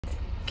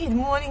Good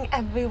morning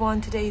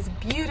everyone. Today is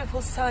a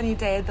beautiful sunny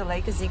day at the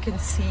lake. As you can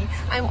see,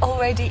 I'm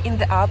already in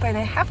the app and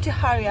I have to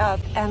hurry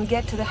up and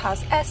get to the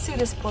house as soon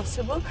as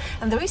possible.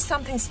 And there is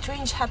something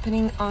strange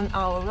happening on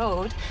our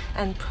road,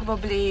 and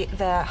probably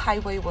the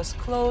highway was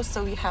closed,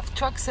 so we have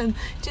trucks and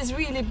it is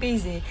really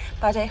busy.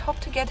 But I hope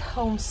to get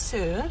home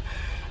soon.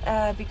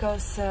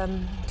 Because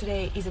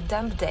today is a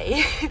damp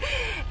day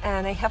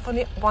and I have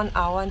only 1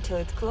 hour until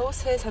it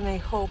closes, and I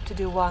hope to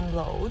do one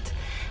load.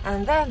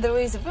 And then there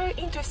is a very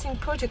interesting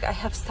project I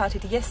have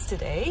started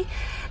yesterday,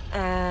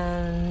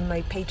 and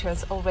my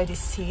patrons already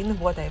seen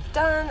what I've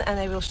done, and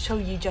I will show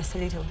you just a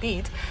little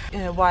bit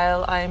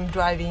while I'm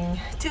driving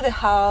to the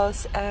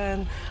house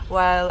and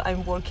while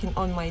I'm working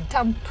on my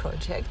damp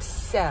project.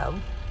 So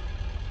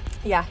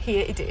yeah,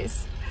 here it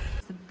is.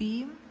 The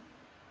beam.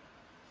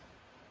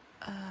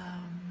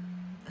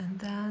 And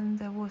then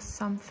there was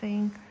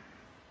something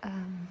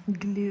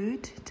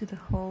glued to the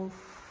whole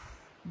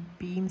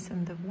beams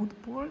and the wood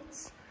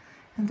boards,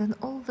 and then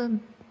all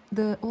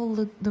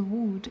the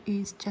wood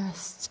is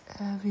just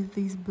with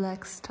this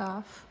black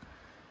stuff.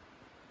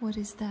 What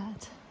is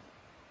that?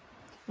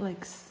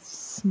 Like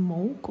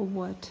smoke or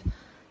what?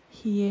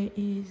 Here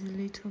is a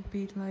little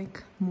bit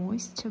like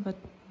moisture, but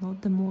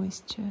not the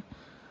moisture.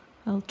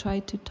 I'll try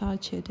to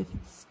touch it if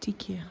it's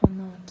sticky or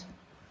not.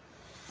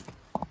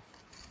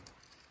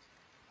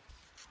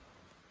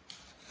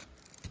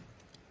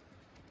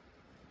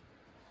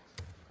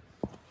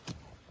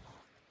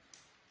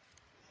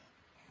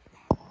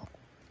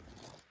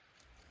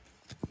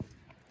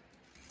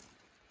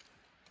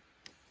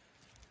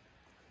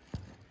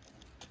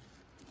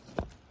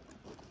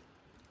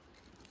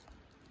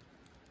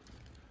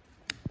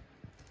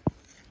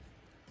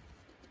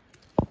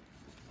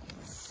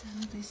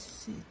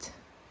 This is it,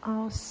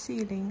 our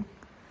ceiling.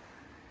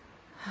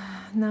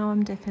 Now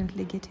I'm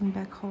definitely getting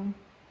back home.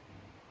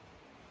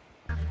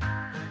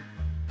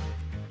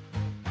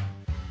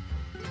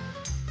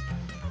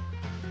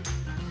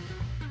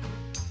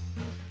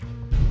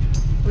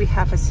 We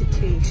have a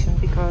situation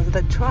because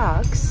the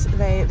trucks,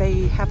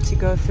 they have to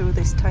go through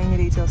these tiny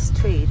little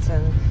streets,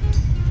 and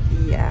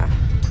yeah.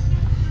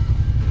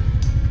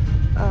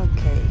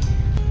 Okay.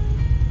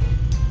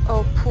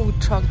 Oh, poor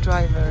truck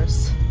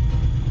drivers.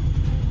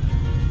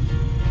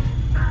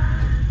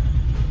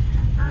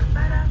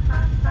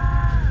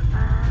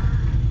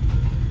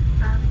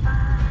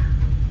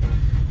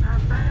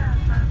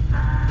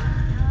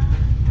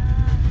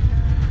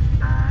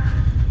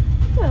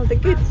 Well, the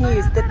good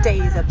news, the day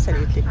is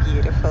absolutely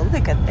beautiful.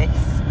 Look at this.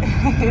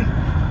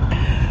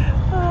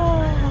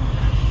 Oh,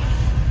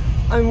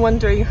 I'm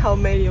wondering how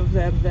many of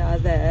them are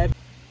there.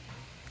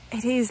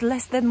 It is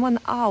less than 1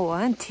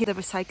 hour until the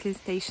recycling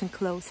station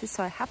closes,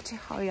 so I have to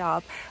hurry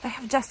up. I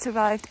have just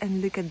arrived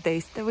and look at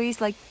this. There is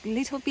like a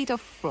little bit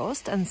of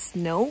frost and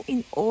snow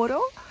in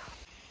autumn.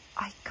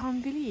 I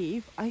can't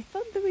believe, I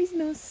thought there is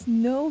no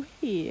snow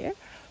here,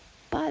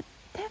 but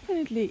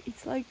definitely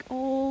it's like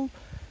all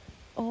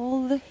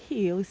the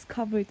hill is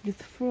covered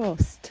with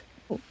frost.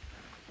 Oh,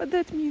 but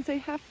that means I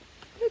have,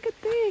 look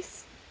at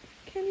this,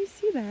 can you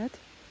see that?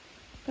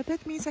 But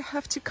that means I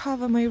have to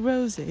cover my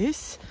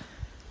roses.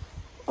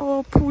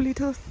 Oh, poor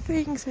little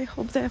things, I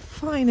hope they're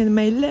fine. And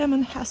my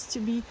lemon has to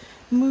be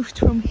moved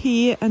from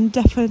here, and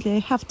definitely I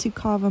have to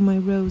cover my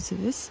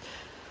roses.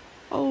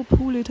 Oh,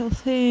 poor little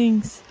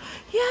things.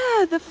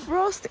 Yeah, the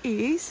frost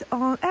is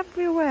on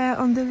everywhere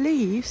on the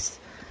leaves.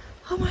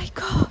 Oh my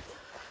god.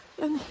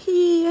 And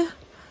here,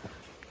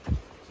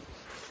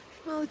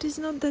 well, it is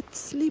not that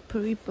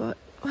slippery, but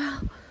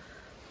well,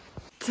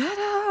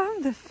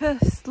 ta-da! The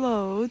first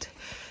load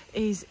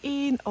is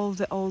in. All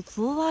the old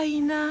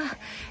liner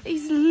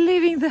is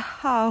leaving the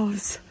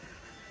house,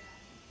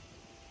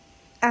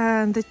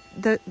 and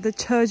the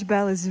church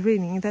bell is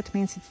ringing. That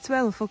means it's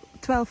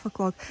 12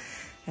 o'clock,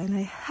 and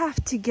I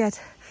have to get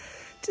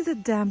to the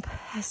dump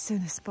as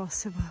soon as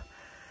possible.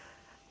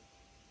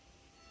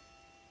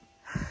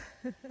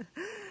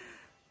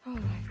 All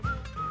right.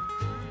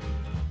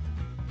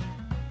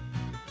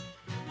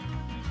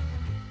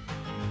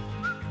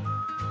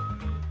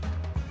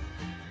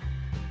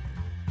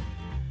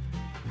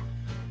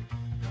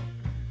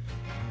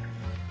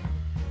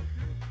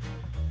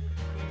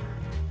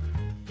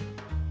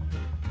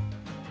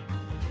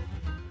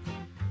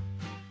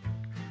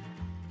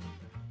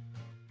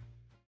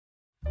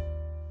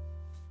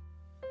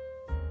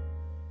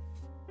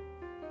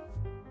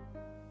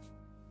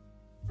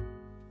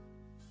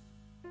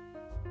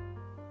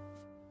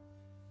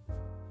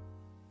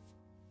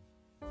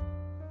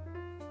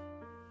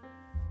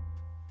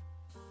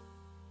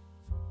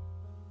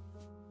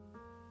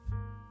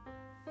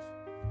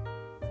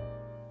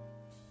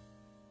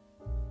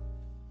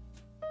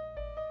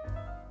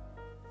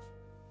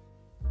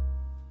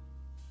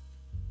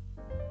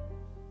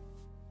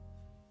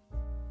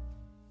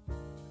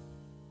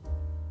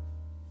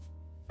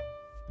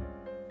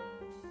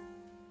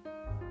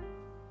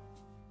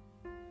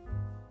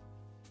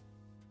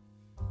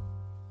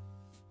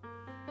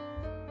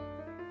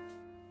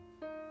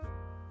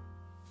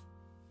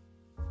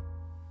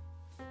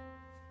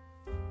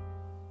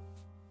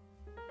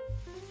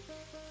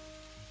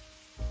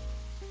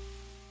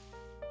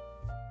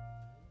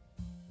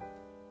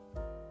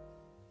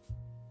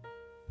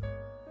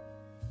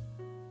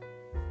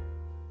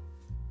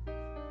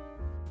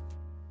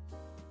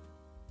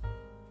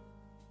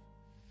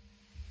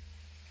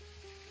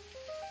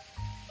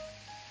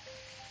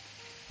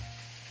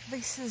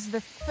 This is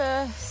the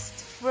first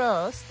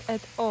frost at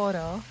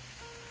autumn,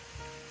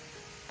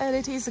 and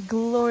it is a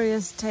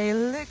glorious day.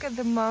 Look at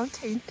the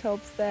mountain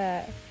tops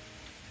there.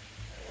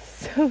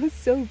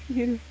 So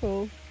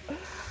beautiful.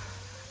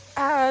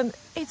 And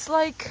it's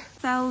like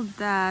felt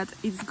that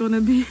it's gonna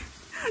be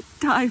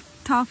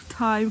tough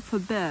time for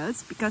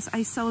birds, because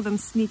I saw them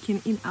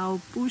sneaking in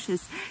our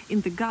bushes in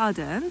the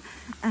garden.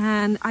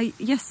 And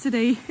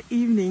yesterday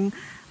evening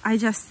I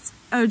just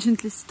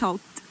urgently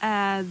stopped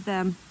at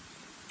the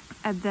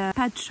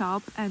pet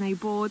shop and I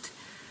bought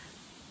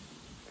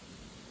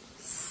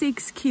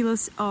 6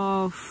 kilos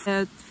of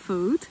bird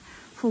food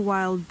for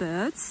wild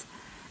birds.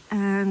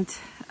 And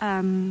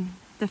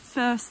the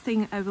first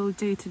thing I will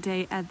do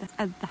today at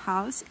the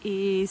house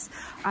is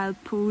I'll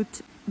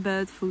put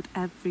bird food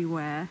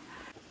everywhere.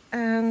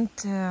 And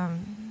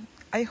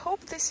I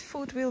hope this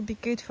food will be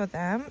good for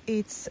them.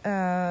 It's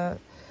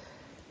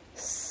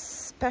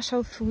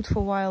special food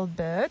for wild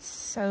birds,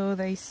 so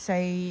they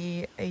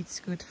say it's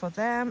good for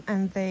them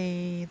and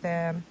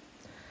they're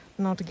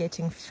not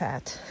getting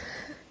fat.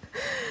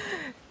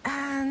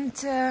 And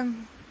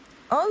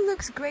all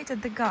looks great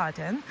at the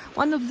garden.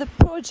 One of the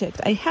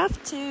projects, I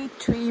have to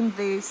trim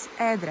this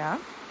edra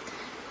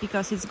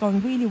because it's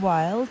gone really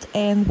wild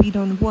and we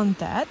don't want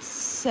that.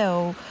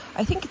 So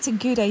I think it's a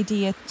good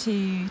idea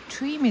to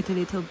trim it a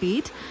little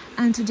bit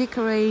and to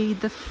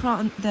decorate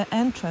the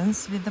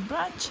entrance with the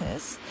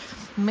branches.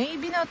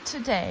 Maybe not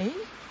today,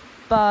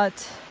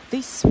 but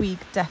this week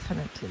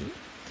definitely.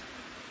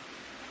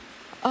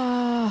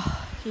 Oh,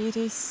 it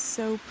is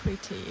so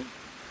pretty.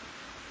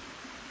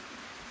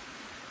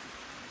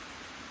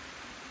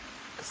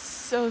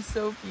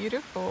 So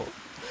beautiful.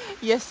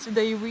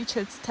 Yesterday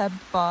Richard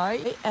stepped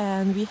by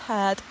and we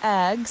had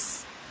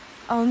eggs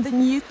on the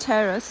new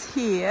terrace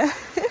here.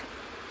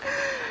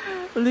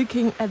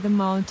 Looking at the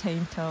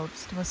mountain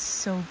tops. It was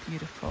so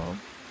beautiful.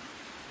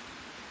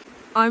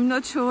 I'm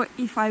not sure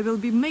if I will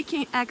be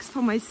making eggs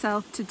for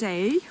myself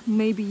today.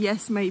 Maybe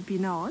yes, maybe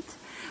not.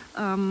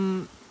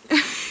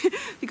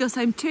 Because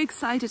I'm too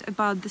excited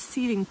about the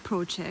ceiling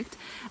project.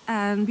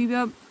 And we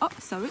were... Oh,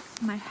 sorry,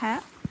 my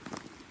hair.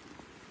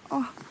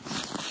 Oh,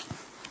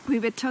 we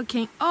were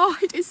talking. Oh,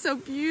 it is so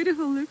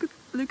beautiful.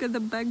 Look at the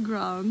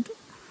background.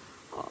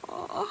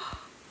 Oh,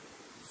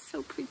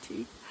 so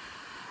pretty.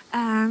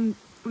 And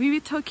we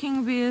were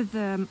talking with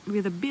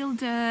a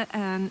builder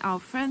and our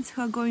friends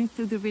who are going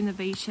through the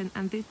renovation,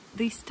 and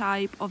this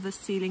type of the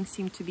ceiling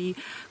seemed to be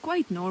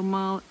quite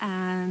normal.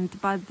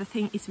 But the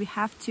thing is, we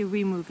have to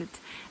remove it,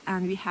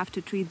 and we have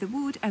to treat the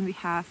wood, and we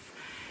have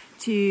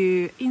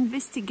to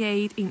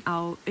investigate in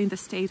the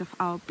state of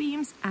our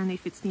beams, and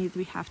if it's needed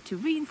we have to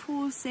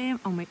reinforce them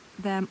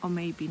or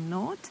maybe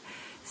not.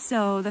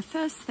 So the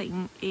first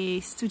thing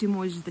is to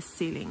demolish the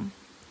ceiling,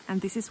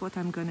 and this is what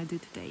I'm gonna do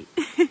today.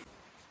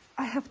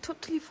 I have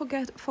totally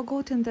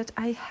forgotten that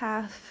I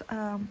have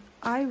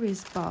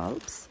iris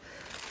bulbs,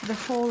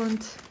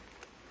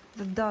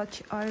 the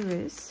Dutch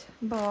iris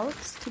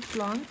bulbs to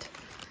plant,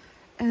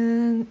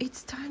 and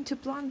it's time to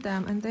plant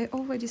them, and they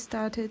already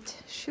started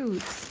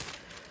shoots.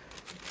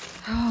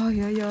 Oh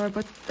yeah,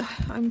 but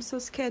I'm so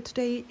scared.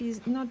 Today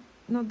is not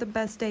the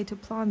best day to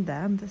plant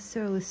them. The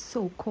soil is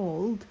so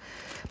cold.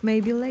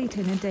 Maybe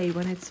later in the day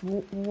when it's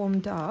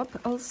warmed up.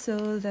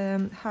 Also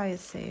the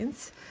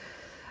hyacinths.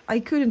 I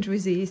couldn't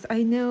resist.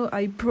 I know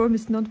I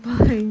promised not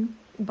buying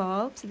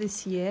bulbs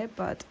this year,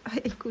 but I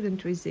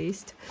couldn't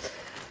resist.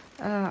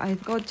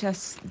 I've got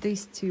just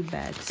these 2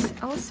 beds.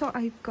 Also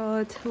I've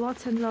got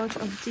lots and lots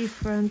of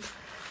different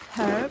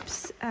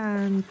herbs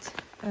and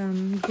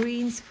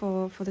greens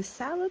for the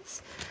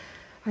salads.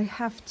 I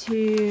have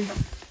to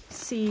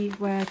see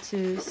where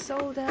to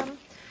sow them.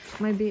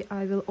 Maybe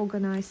I will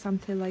organize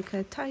something like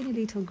a tiny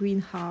little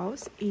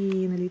greenhouse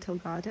in a little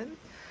garden.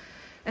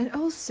 And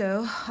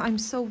also I'm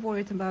so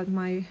worried about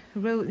my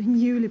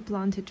newly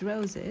planted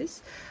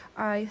roses.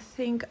 I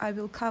think I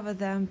will cover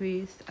them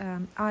with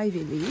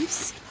ivy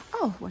leaves.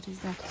 Oh, what is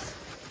that?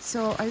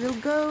 So I will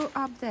go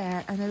up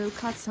there and I will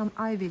cut some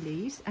ivy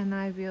leaves, and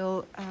I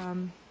will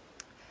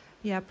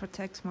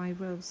protect my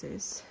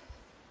roses.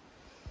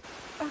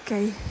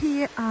 Okay,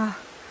 here are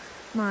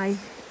my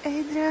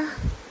edra.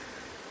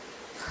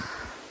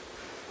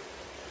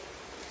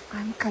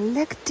 I'm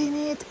collecting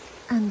it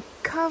and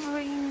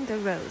covering the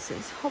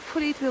roses.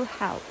 Hopefully it will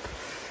help.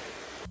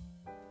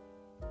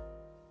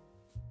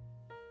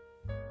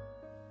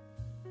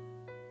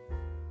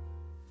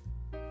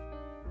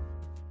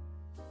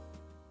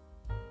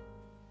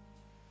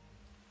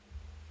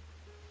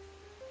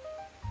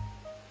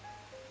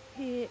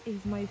 Here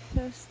is my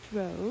first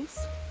rose.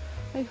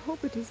 I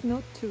hope it is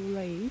not too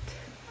late,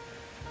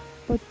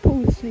 but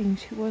poor thing,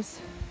 she was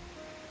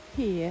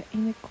here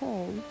in the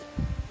cold.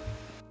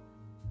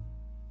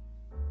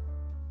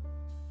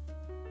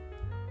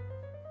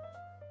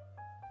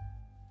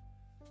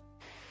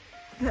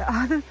 The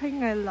other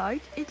thing I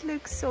like, it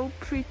looks so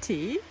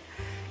pretty.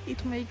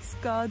 It makes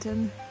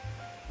garden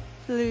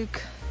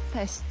look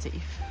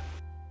festive.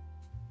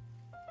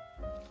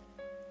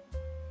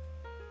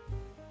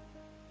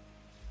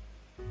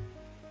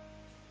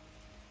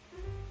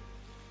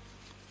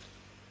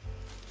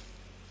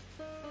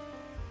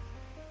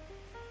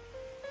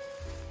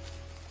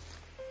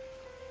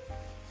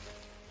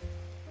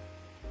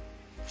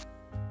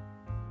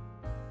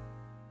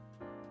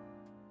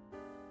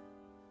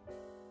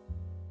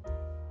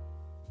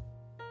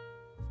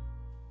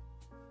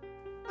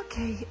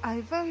 Okay, I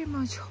very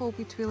much hope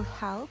it will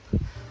help.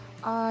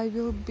 I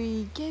will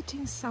be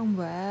getting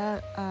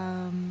somewhere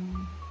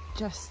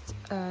just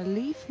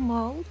leaf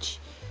mulch.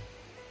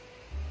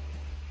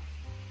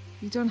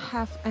 We don't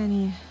have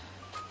any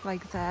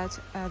like that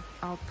at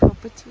our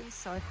property,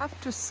 so I have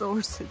to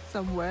source it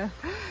somewhere.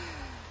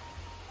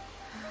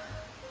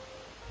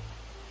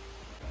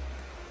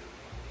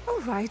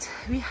 Alright,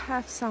 we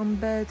have some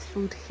bird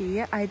food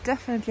here. I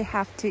definitely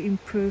have to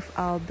improve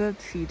our bird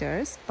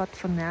feeders, but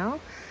for now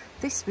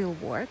this will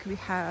work. We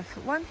have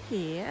one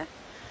here,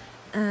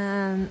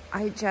 and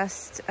I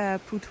just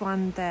put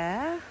one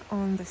there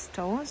on the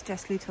stones,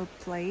 just little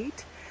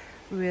plate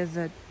with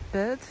the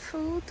bird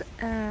food,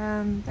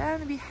 and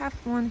then we have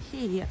one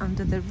here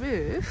under the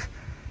roof,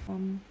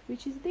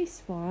 which is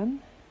this one,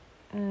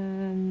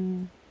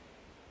 and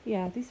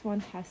yeah, this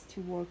one has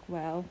to work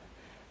well.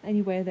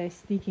 Anyway, they're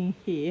sneaking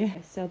here,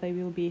 so they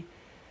will be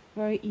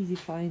very easy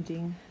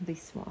finding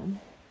this one.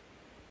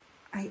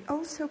 I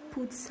also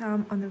put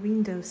some on the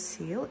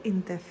windowsill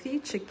in the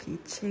future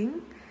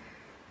kitchen.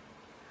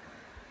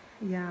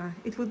 Yeah,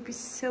 it would be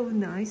so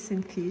nice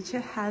in future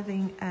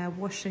having a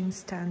washing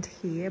stand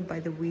here by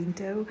the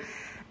window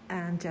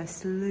and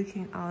just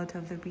looking out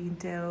of the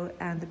window,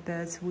 and the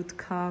birds would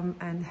come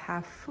and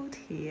have food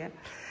here.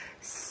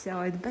 So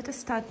I'd better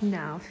start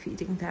now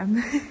feeding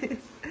them.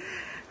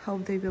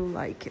 Hope they will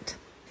like it.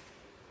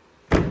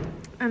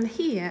 And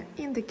here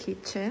in the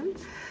kitchen,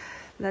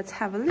 let's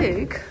have a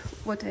look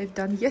what I've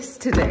done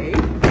yesterday.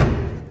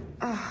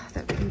 Oh,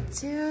 the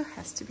window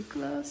has to be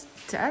closed.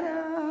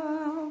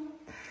 Ta-da!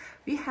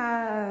 We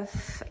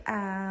have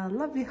a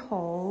lovely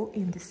hole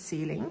in the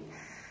ceiling,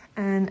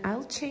 and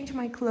I'll change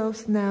my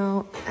clothes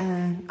now,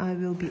 and I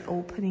will be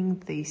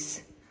opening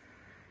this.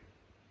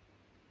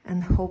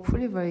 And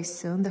hopefully very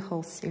soon the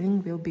whole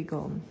ceiling will be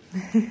gone.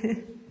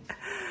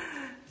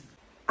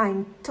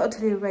 I'm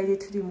totally ready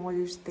to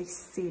demolish this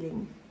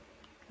ceiling.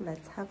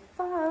 Let's have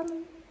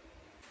fun.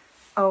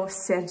 Oh,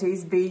 Sergey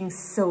is being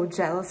so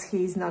jealous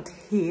he's not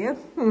here.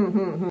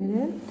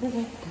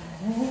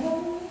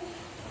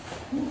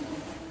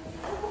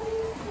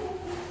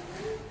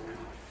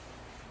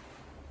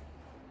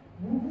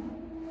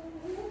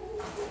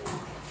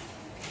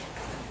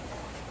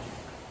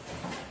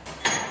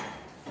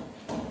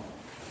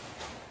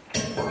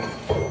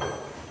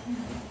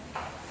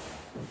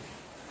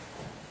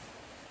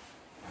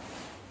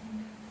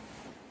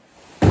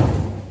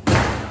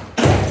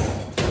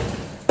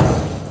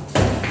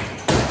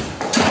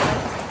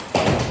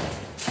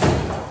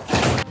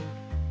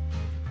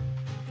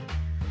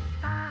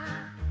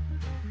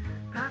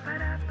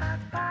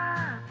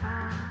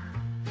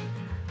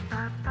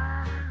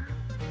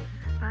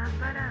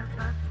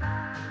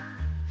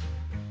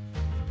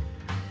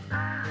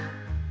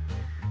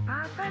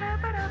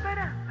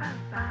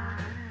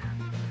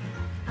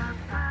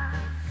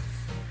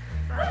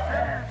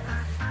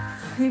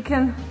 You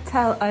can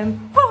tell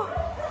I'm...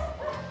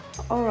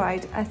 All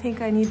right, I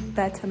think I need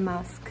better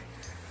mask.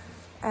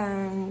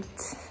 And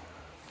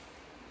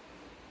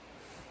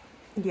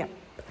yeah.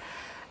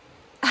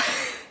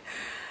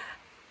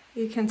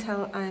 You can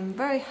tell I'm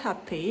very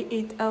happy.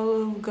 It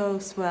all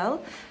goes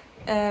well.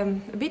 A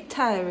bit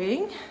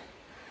tiring,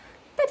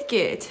 but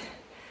good.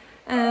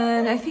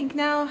 And I think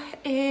now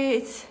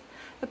it's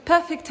a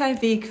perfect time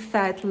for a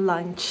fat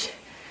lunch.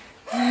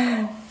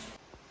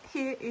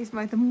 Here is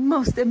the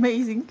most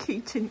amazing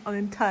kitchen on the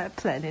entire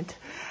planet,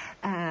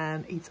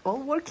 and it's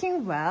all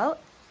working well,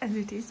 and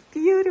it is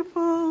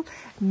beautiful.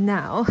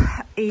 Now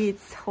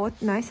it's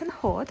hot, nice and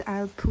hot.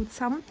 I'll put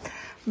some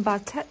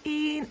butter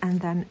in,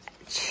 and then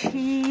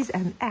cheese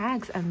and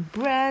eggs and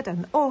bread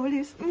and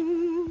olives.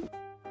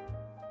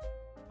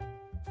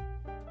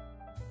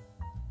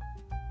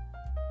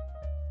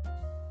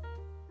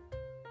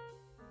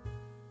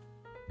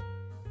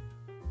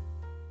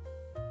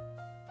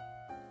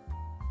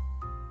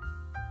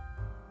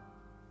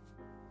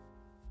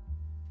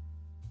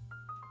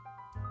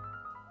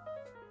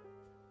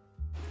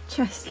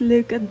 Just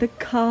look at the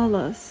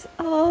colors.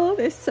 Oh,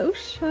 they're so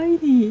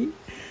shiny.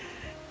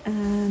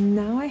 And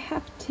now I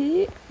have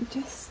to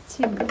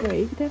just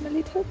break them a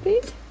little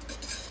bit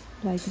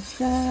like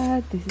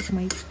that. This is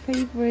my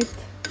favorite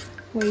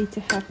way to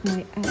have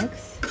my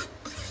eggs.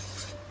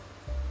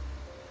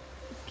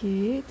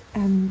 Good.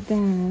 And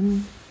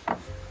then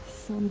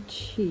some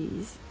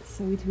cheese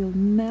so it will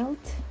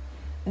melt,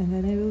 and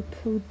then I will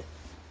put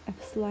a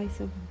slice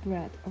of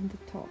bread on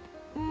the top.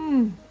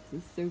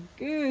 This is so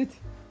good.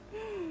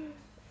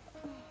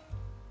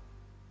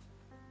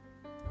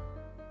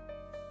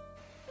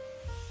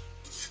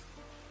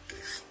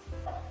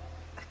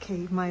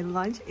 Okay, my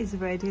lunch is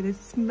ready and it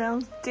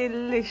smells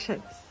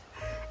delicious,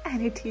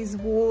 and it is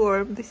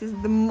warm. This is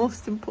the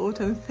most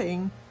important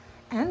thing,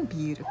 and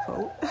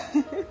beautiful.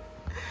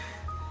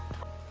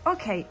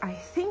 Okay, I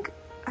think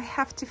I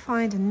have to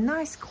find a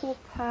nice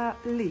copper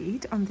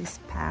lid on this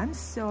pan,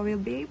 so I will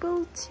be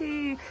able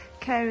to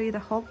carry the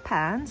whole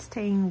pan,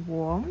 staying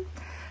warm,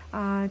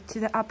 to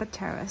the upper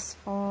terrace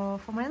for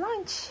my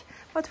lunch.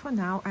 But for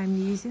now I'm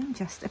using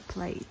just a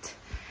plate.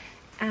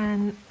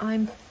 And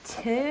I'm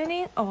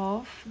turning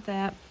off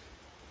the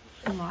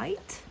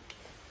light,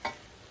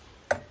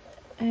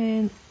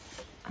 and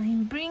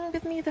I'm bringing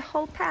with me the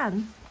whole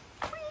pan.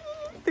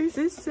 This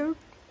is so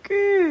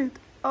good.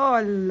 Oh,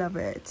 I love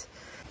it.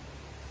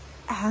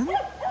 And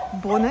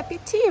bon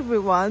appetit,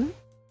 everyone.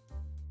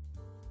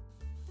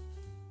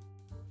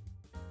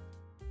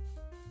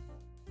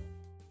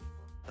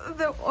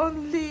 The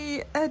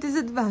only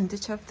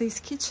disadvantage of this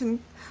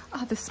kitchen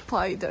are the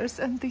spiders,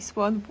 and this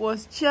one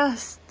was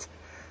just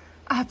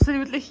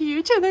absolutely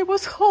huge, and I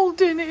was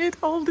holding it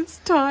all this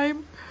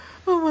time.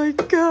 Oh my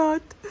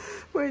god,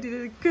 where did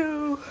it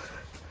go?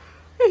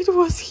 It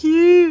was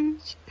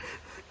huge.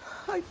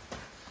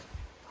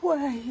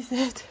 Where is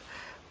it?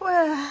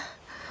 Where?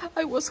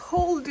 I was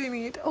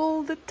holding it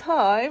all the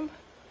time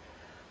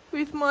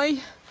with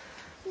my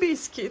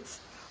biscuits.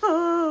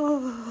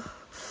 Oh.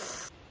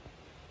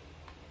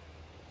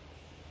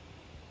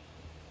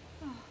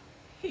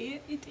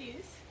 Here it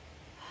is.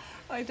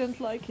 I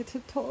don't like it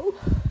at all.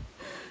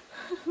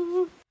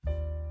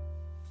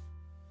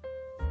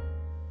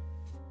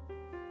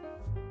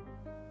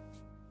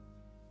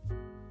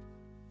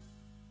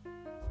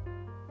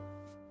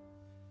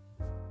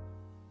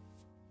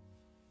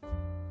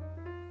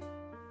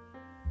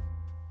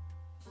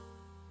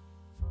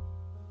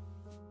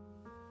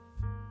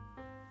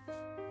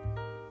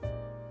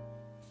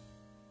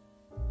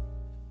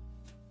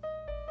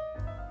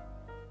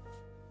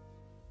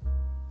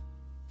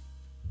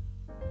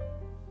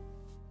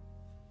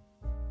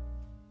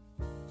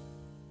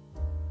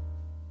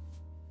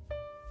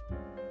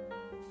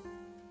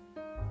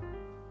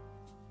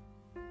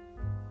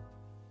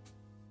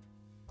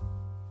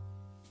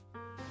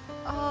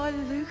 Oh,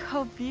 look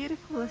how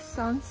beautiful the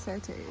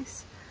sunset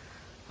is.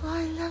 Oh,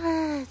 I love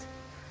it.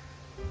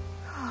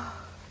 Oh,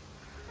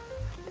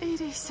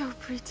 it is so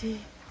pretty.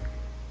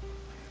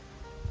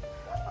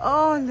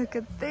 Oh, look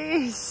at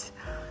this.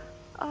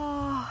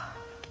 Oh,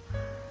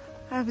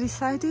 I've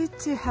decided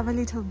to have a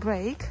little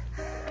break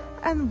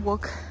and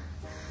walk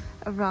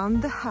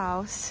around the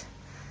house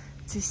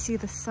to see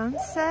the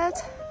sunset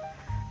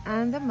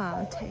and the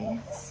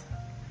mountains.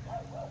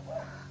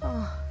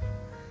 Oh,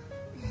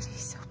 it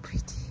is so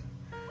pretty.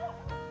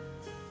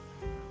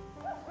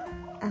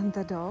 And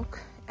the dog,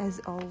 as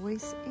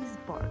always, is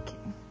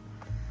barking.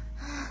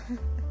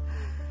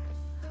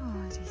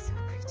 Oh, it is so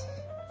pretty.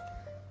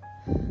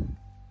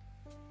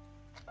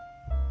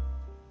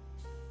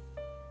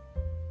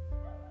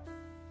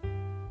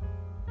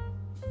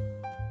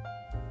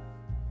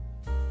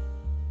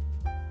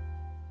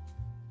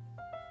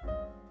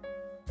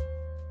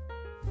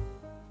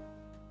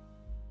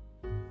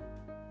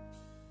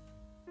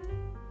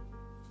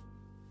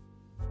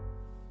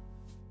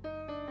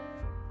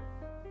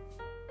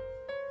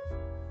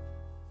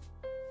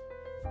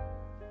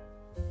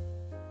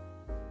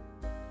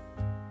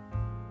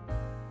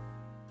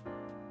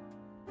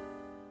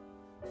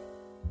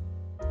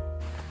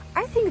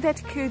 I think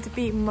that could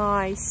be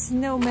my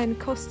snowman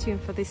costume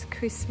for this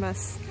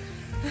Christmas.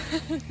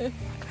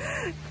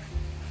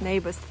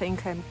 Neighbors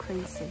think I'm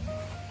crazy.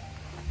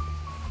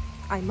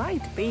 I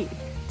might be,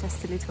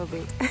 just a little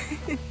bit.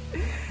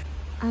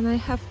 And I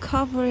have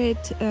covered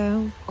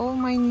all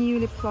my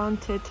newly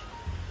planted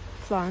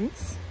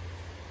plants,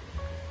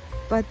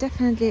 but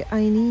definitely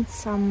I need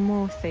some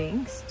more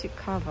things to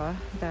cover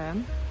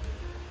them.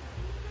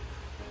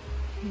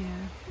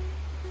 Yeah.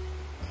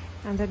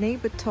 And the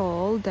neighbor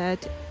told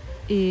that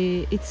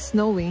it's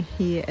snowing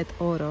here at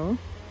Oro,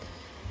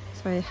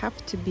 so I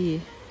have to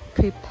be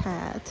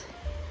prepared.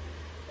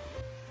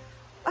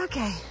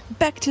 Okay,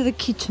 back to the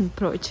kitchen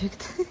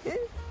project.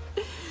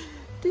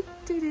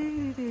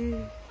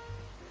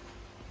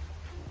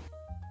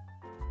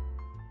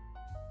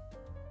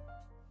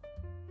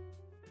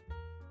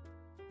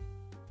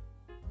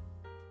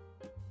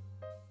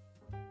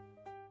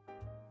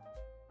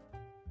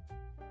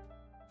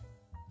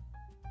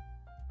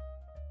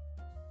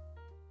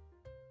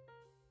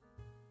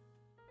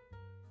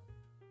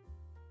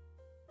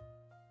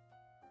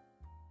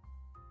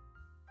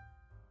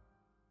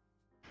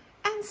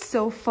 And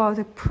so far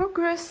the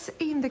progress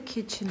in the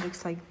kitchen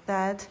looks like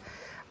that.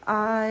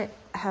 I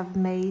have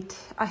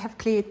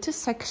cleared 2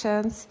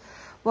 sections,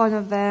 one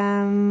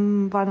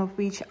of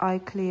which I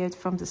cleared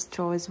from the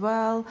straw as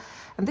well.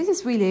 And this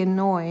is really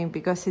annoying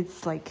because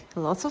it's like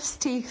lots of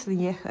sticks and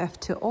you have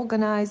to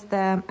organize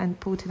them and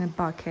put in a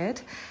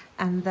bucket,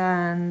 and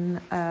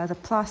then the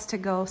plaster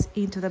goes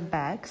into the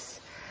bags.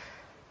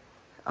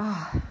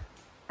 Oh,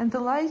 and the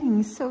lighting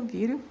is so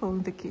beautiful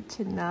in the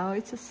kitchen now.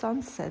 It's a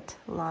sunset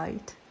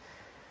light.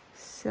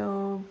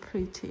 So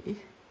pretty.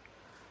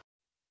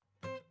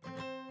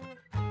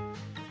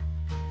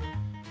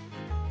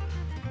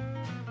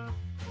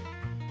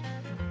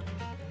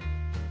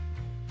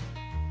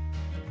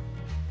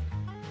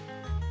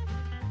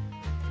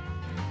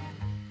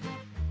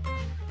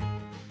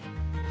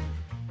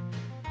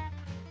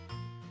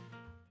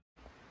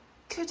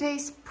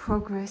 Today's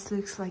progress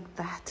looks like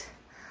that.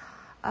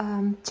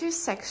 2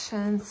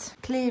 sections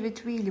clear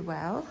it really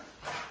well.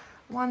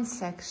 1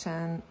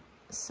 section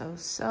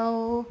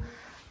so.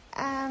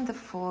 And the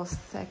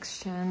fourth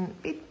section,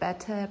 a bit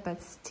better,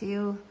 but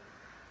still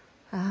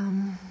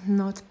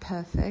not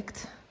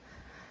perfect.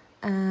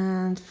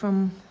 And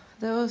from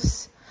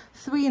those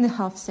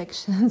 3.5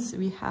 sections,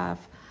 we have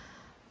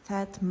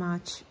that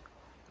much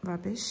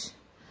rubbish.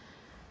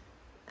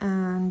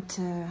 And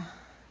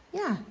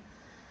yeah,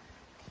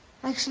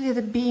 actually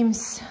the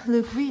beams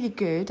look really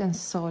good and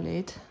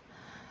solid,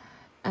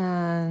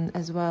 and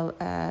as well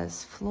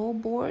as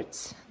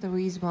floorboards. There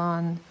is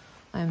one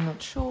I'm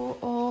not sure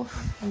of.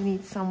 I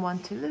need someone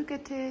to look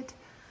at it.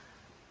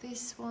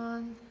 This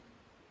one.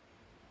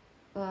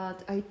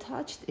 But I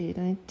touched it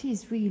and it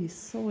is really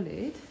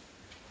solid.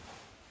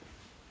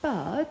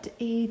 But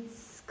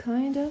it's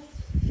kind of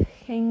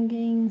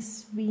hanging,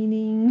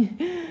 swinging.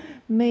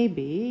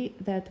 Maybe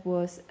that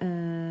was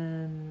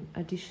an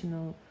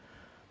additional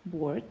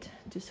board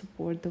to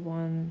support the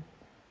one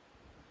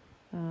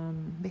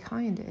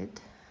behind it.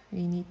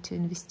 We need to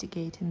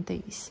investigate in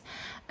this.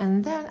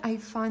 And then I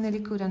finally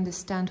could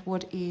understand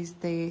what is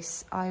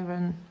this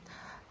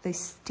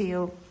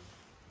steel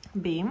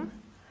beam.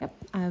 Yep,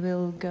 I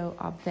will go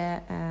up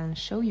there and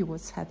show you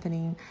what's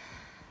happening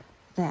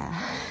there.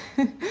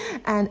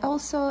 And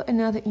also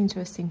another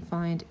interesting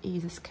find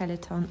is a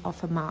skeleton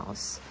of a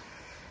mouse.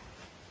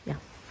 Yeah,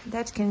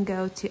 that can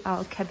go to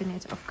our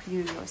cabinet of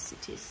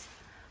curiosities.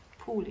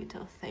 Poor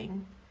little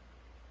thing.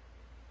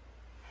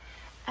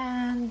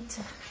 And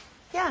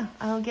yeah,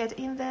 I'll get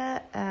in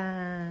there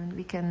and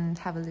we can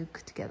have a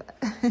look together.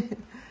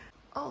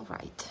 All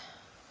right.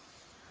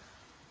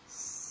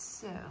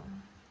 So.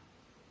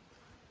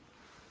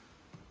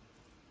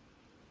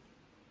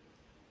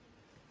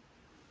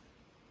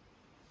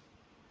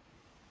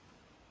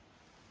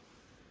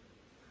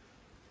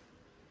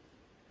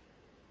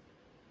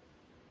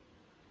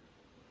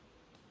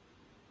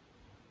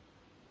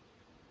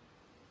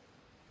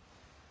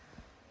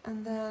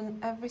 And then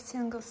every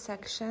single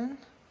section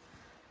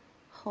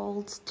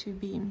holds 2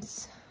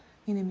 beams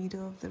in the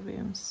middle of the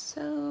room.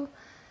 So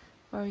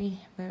very,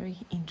 very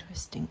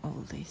interesting,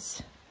 all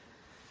this.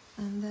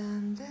 And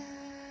then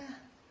there.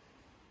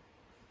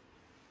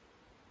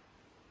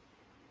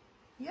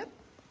 Yep.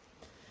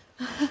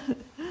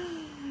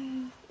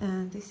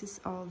 And this is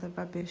all the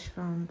rubbish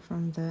from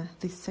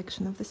this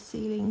section of the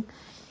ceiling.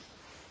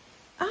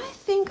 I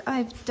think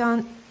I've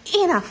done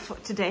enough for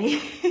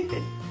today.